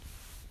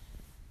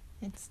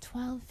It's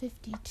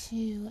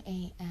 12:52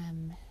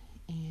 a.m.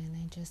 and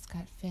I just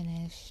got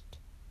finished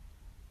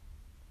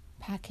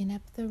packing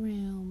up the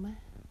room.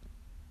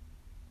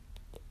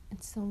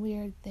 It's a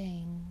weird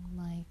thing,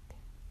 like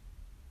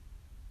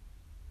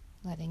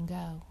letting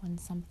go when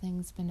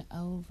something's been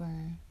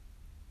over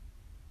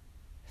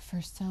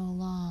for so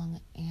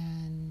long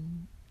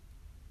and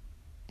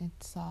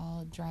it's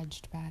all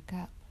dredged back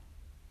up.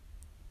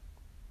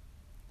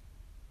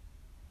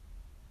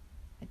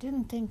 I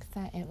didn't think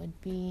that it would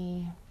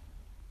be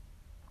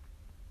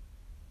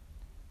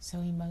so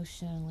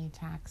emotionally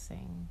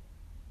taxing.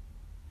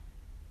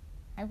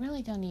 I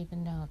really don't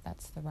even know if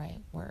that's the right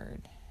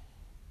word.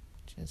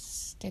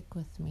 Just stick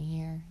with me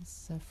here.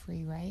 It's a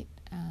free write.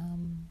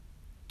 I'm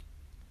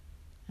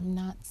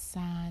not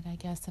sad. I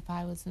guess if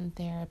I was in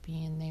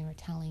therapy and they were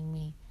telling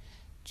me,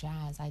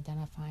 Jazz,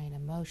 identify an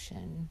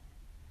emotion,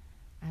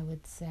 I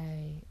would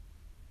say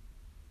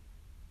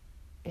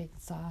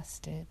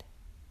exhausted.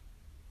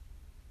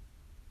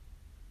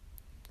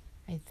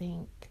 I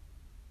think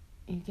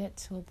you get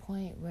to a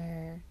point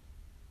where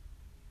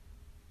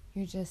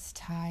you're just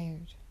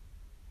tired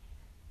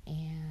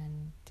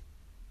and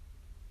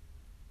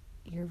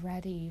you're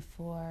ready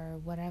for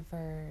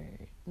whatever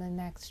the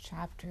next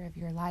chapter of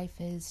your life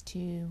is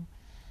to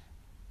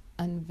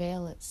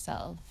unveil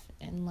itself,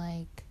 and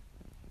like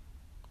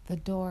the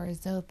door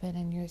is open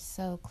and you're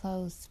so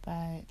close,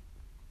 but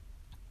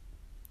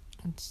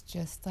it's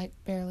just like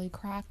barely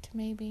cracked,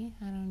 maybe.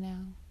 I don't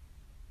know.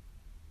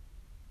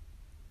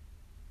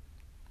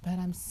 But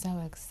I'm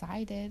so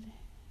excited.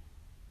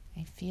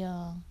 I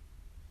feel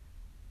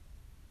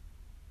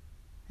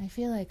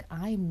like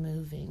I'm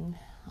moving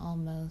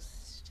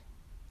almost.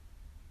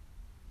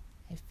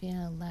 I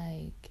feel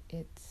like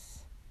it's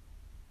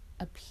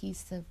a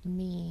piece of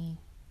me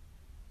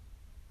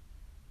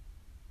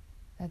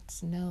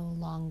that's no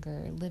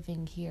longer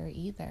living here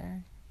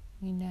either,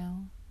 you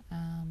know?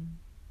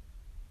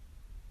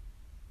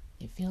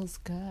 It feels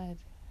good.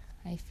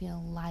 I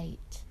feel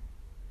light,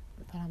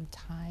 but I'm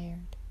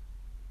tired.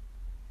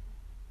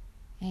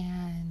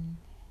 And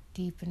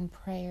deep in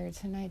prayer,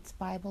 tonight's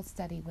Bible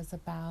study was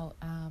about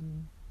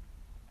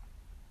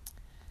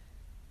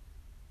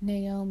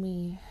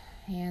Naomi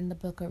and the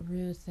book of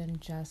Ruth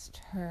and just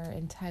her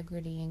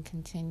integrity and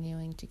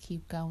continuing to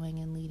keep going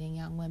and leading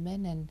young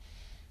women. And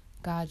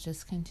God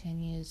just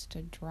continues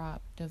to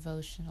drop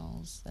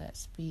devotionals that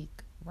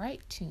speak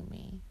right to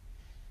me.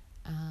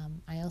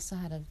 I also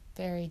had a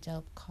very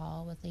dope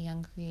call with a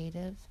young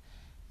creative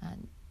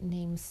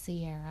named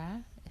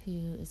Sierra,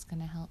 who is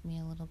going to help me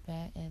a little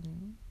bit,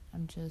 and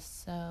I'm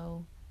just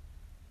so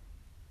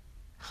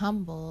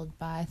humbled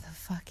by the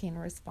fucking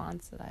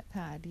response that I've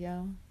had,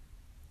 yo.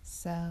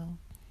 So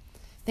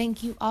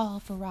thank you all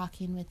for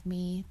rocking with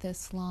me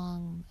this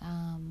long,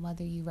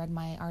 whether you read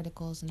my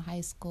articles in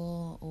high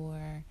school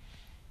or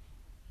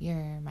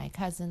you're my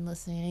cousin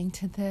listening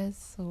to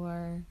this,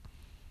 or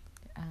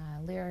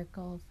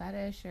lyrical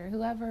fetish, or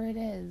whoever it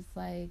is.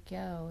 Like,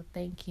 yo,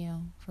 thank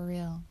you for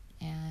real,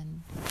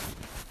 and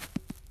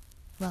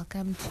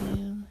welcome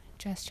to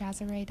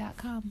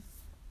justjazzarray.com.